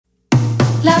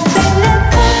La belle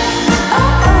époque,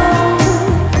 oh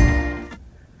oh.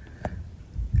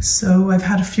 So I've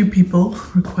had a few people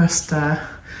request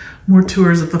more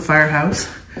tours of the firehouse.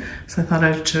 So I thought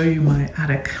I'd show you my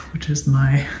attic, which is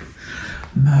my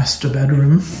master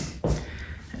bedroom.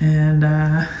 And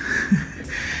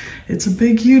it's a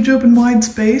big, huge, open, wide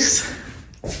space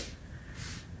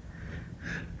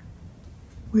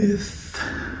with,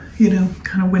 you know,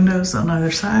 kind of windows on either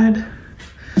side.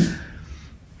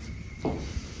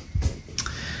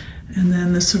 And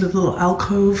then this sort of little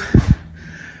alcove.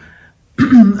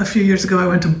 A few years ago I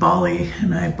went to Bali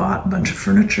and I bought a bunch of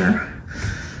furniture.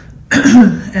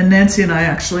 And Nancy and I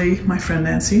actually, my friend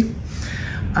Nancy,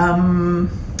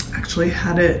 actually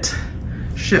had it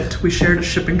shipped. We shared a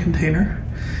shipping container.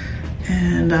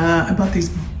 And I bought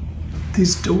these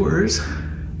doors.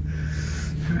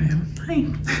 Here I am. Hi.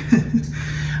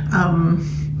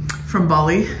 From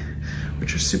Bali,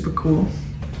 which are super cool.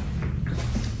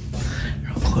 Here,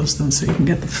 I'll close them so you can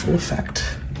get the full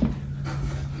effect.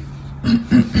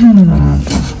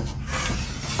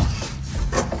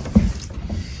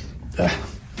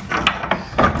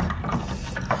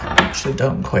 Actually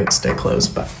don't quite stay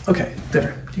closed, but okay,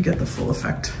 there, you get the full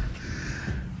effect.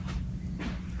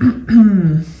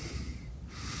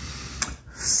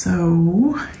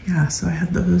 So yeah, so I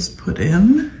had those put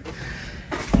in,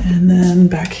 and then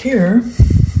back here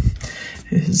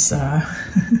is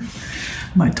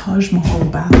my Taj Mahal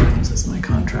bathrooms, as my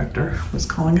contractor was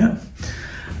calling it.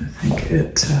 I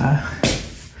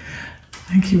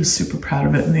think he was super proud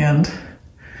of it in the end.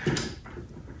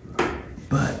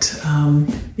 But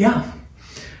yeah,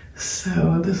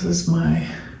 so this is my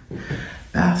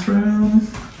bathroom,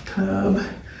 tub,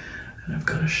 and I've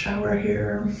got a shower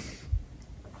here.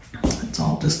 It's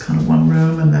all just kind of one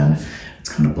room, and then it's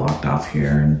kind of blocked off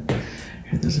here, and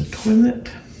here there's a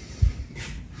toilet.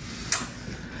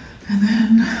 And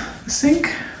then the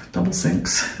sink, double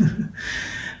sinks.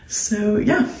 So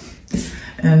yeah,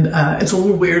 and it's a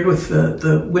little weird with the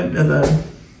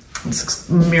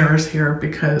mirrors here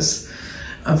because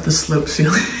of the slope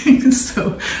ceiling.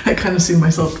 So I kind of see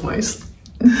myself twice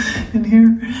in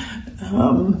here.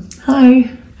 Hi,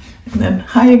 and then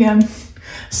hi again.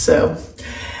 So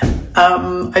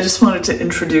I just wanted to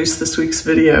introduce this week's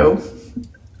video.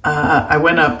 I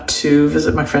went up to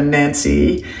visit my friend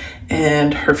Nancy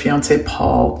and her fiance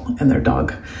Paul and their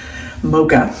dog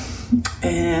Moga.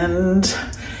 And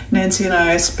Nancy and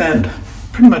I spent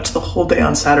pretty much the whole day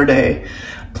on Saturday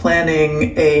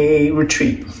planning a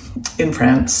retreat in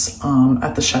France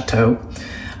at the Chateau.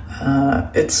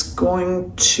 It's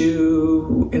going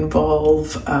to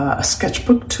involve a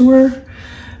sketchbook tour.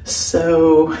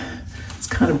 So it's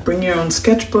kind of bring your own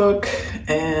sketchbook,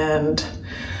 and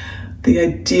the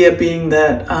idea being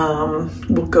that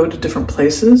we'll go to different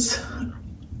places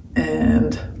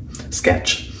and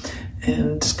sketch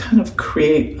and kind of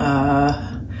create,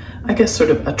 I guess, sort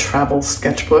of a travel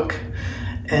sketchbook.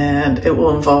 And it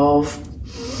will involve,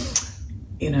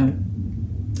 you know,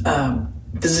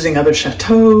 visiting other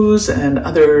chateaus and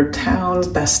other towns,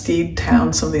 Bastide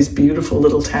towns, some of these beautiful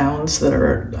little towns that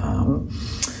are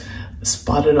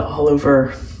spotted all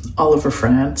over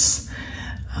France.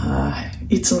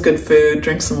 Eat some good food,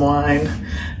 drink some wine,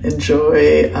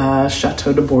 enjoy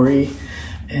Chateau de Bory.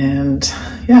 And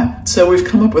yeah, so we've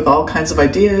come up with all kinds of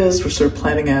ideas. We're sort of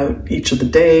planning out each of the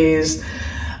days.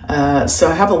 So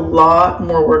I have a lot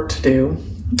more work to do,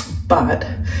 but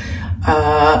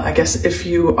I guess if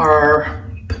you are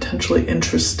potentially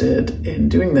interested in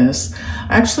doing this,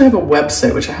 I actually have a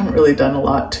website, which I haven't really done a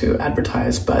lot to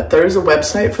advertise, but there is a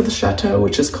website for the Chateau,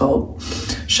 which is called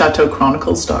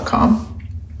ChateauChronicles.com.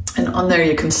 And on there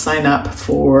you can sign up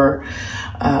for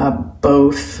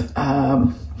both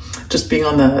just being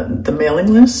on the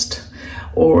mailing list,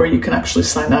 or you can actually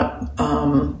sign up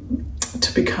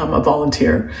to become a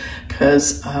volunteer,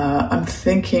 because I'm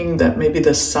thinking that maybe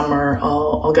this summer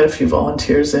I'll get a few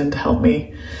volunteers in to help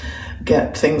me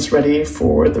get things ready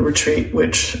for the retreat,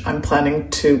 which I'm planning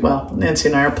to, well, Nancy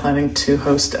and I are planning to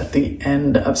host at the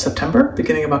end of September,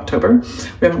 beginning of October.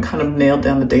 We haven't kind of nailed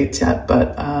down the dates yet,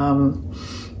 but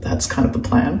that's kind of the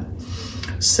plan.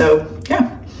 So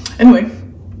yeah, anyway,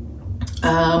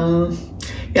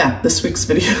 yeah, this week's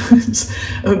video is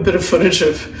a bit of footage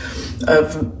of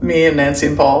me and Nancy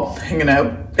and Paul hanging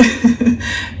out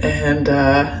and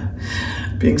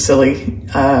being silly.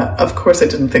 Of course, I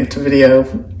didn't think to video,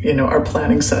 you know, our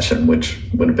planning session, which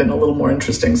would have been a little more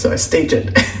interesting, so I staged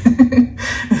it.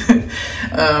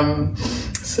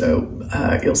 So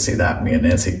you'll see that, me and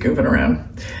Nancy goofing around,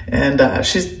 and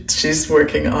she's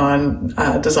working on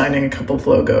designing a couple of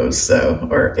logos,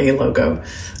 or a logo.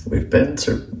 We've been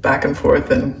sort of back and forth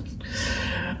and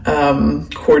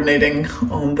coordinating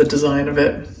on the design of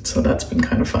it. So that's been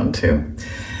kind of fun too.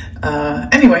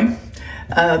 Anyway,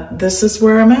 this is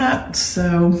where I'm at.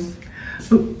 So,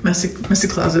 messy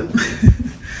closet.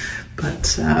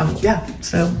 But yeah,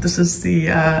 so this is the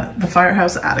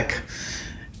firehouse attic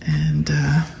and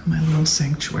my little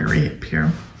sanctuary up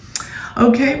here.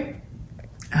 Okay,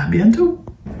 a bientôt.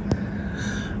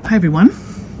 Hi everyone.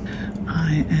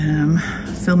 I am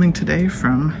filming today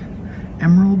from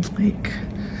Emerald Lake,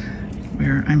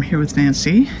 where I'm here with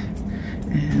Nancy,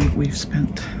 and we've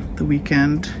spent the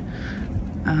weekend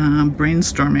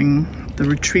brainstorming the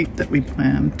retreat that we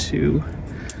plan to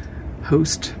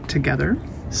host together.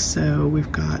 So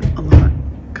we've got a lot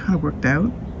kind of worked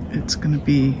out. It's going to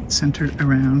be centered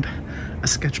around a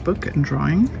sketchbook and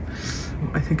drawing.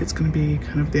 I think it's going to be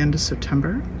kind of the end of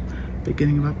September,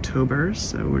 beginning of October.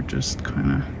 So we're just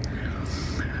kind of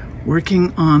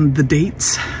working on the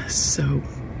dates. So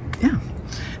yeah.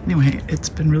 Anyway, it's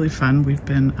been really fun. We've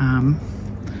been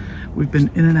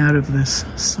in and out of this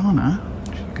sauna,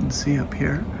 which you can see up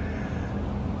here,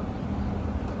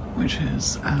 which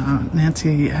is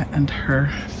Nancy and her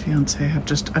fiance have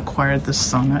just acquired this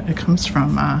sauna. It comes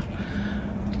from,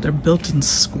 they're built in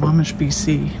Squamish,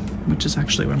 BC, which is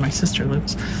actually where my sister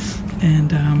lives.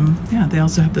 And yeah, they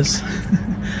also have this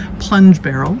plunge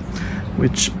barrel,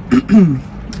 which,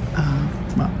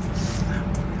 well,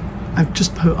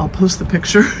 I'll post the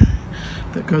picture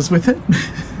that goes with it.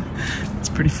 It's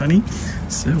pretty funny.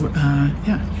 So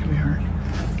yeah, here we are.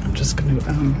 I'm just gonna,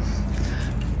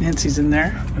 Nancy's in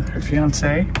there with her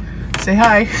fiance. Say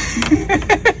hi.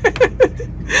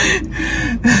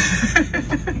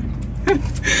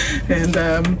 And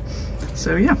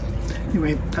so yeah,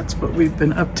 anyway, that's what we've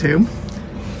been up to.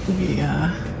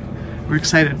 We're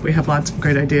excited. We have lots of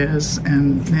great ideas,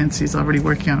 and Nancy's already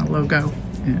working on a logo,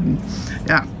 and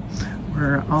yeah,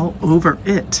 we're all over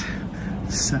it.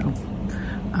 So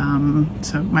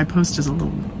so my post is a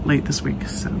little late this week,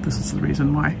 so this is the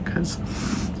reason why, because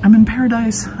I'm in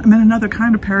paradise. I'm in another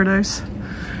kind of paradise,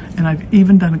 and I've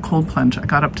even done a cold plunge. I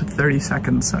got up to 30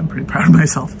 seconds, so I'm pretty proud of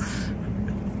myself.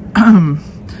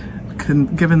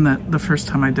 Given that the first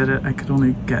time I did it, I could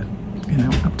only get, you know,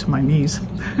 up to my knees.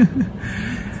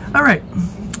 All right,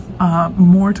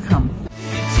 more to come.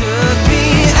 Took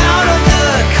me out of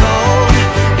the cold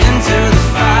into the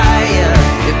fire.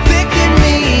 You're picking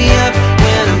me up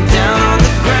when I'm down on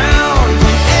the ground.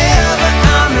 Whenever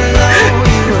I'm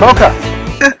alone, Mocha,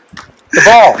 the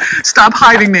ball. Stop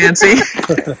hiding, Nancy.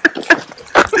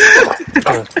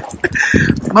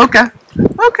 Mocha.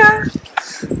 Mocha.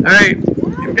 All right,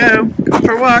 here we go. Go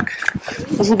for a walk.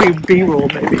 This will be B-roll,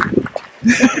 maybe.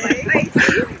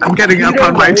 I'm getting up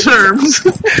on my terms.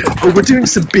 Oh, we're doing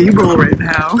some B-roll right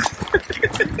now.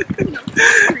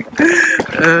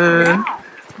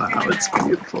 Wow, it's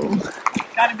beautiful.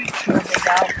 Gotta be careful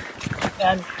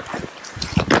now.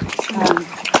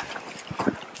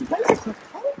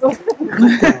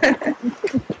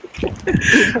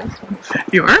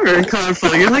 You are very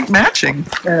colorful. You're like matching.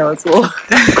 I know, it's cool.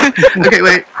 Okay,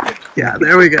 wait. Yeah,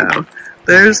 there we go.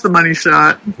 There's the money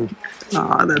shot.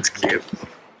 Aw, that's cute.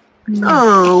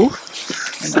 Oh,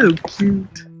 so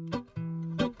cute.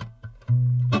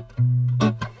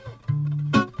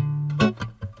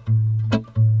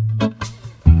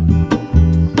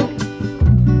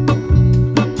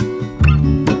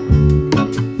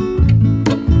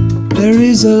 There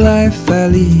is a life I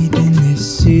lead in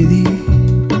this city,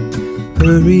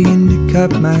 hurrying to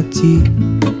cut my teeth.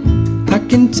 I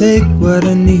can take what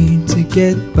I need to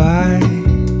get by.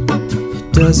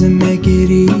 It doesn't make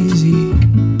it easy.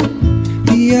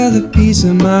 The other piece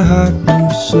of my heart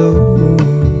moves slow,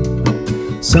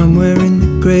 somewhere in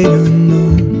the great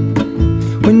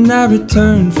unknown. When I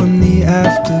return from the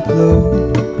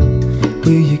afterglow, will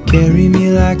you carry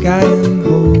me like I am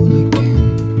whole again?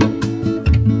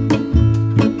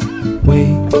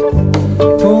 Wait,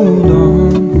 hold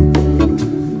on,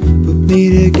 put me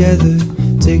together,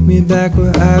 take me back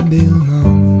where I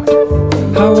belong.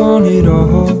 I want it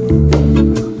all.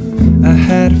 I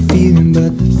had a feeling,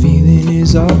 but the feeling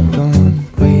is all gone.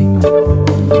 Wait,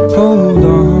 hold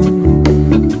on,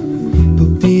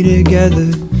 put me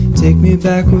together, take me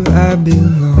back where I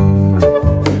belong.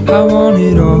 I want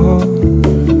it all.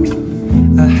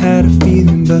 I had a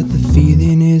feeling, but the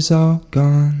feeling is all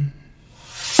gone.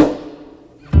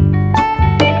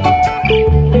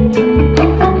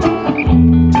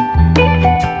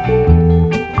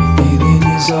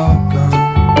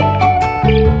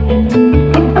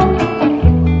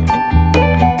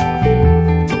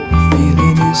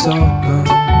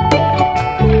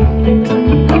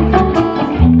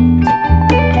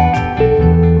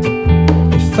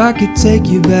 I could take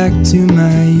you back to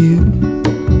my youth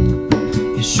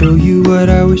and show you what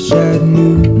I wish I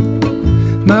knew.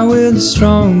 My will is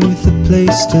strong with a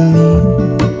place to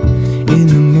lean. In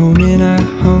the moment I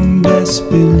hung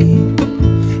desperately.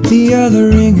 The other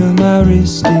ring on my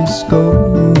wrist is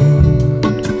gold,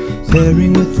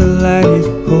 pairing with the light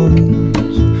it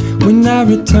holds. When I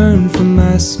return from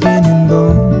my skin and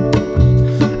bones,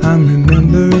 I'm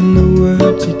remembering the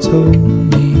words you told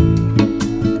me.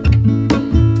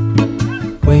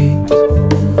 Wait,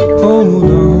 hold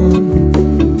on,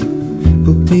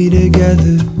 put me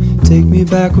together, take me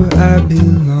back where I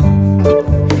belong.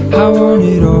 I want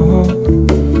it all.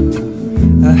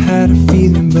 I had a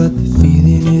feeling, but the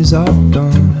feeling is all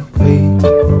gone. Wait,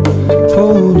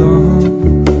 hold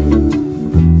on,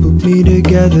 put me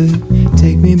together,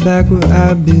 take me back where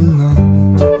I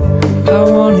belong. I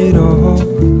want it all.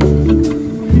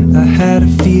 I had a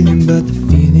feeling, but the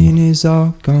feeling is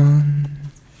all gone.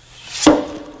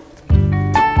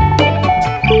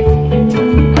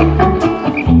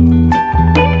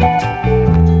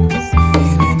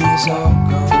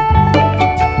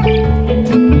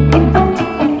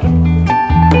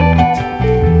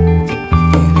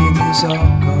 All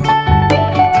gone.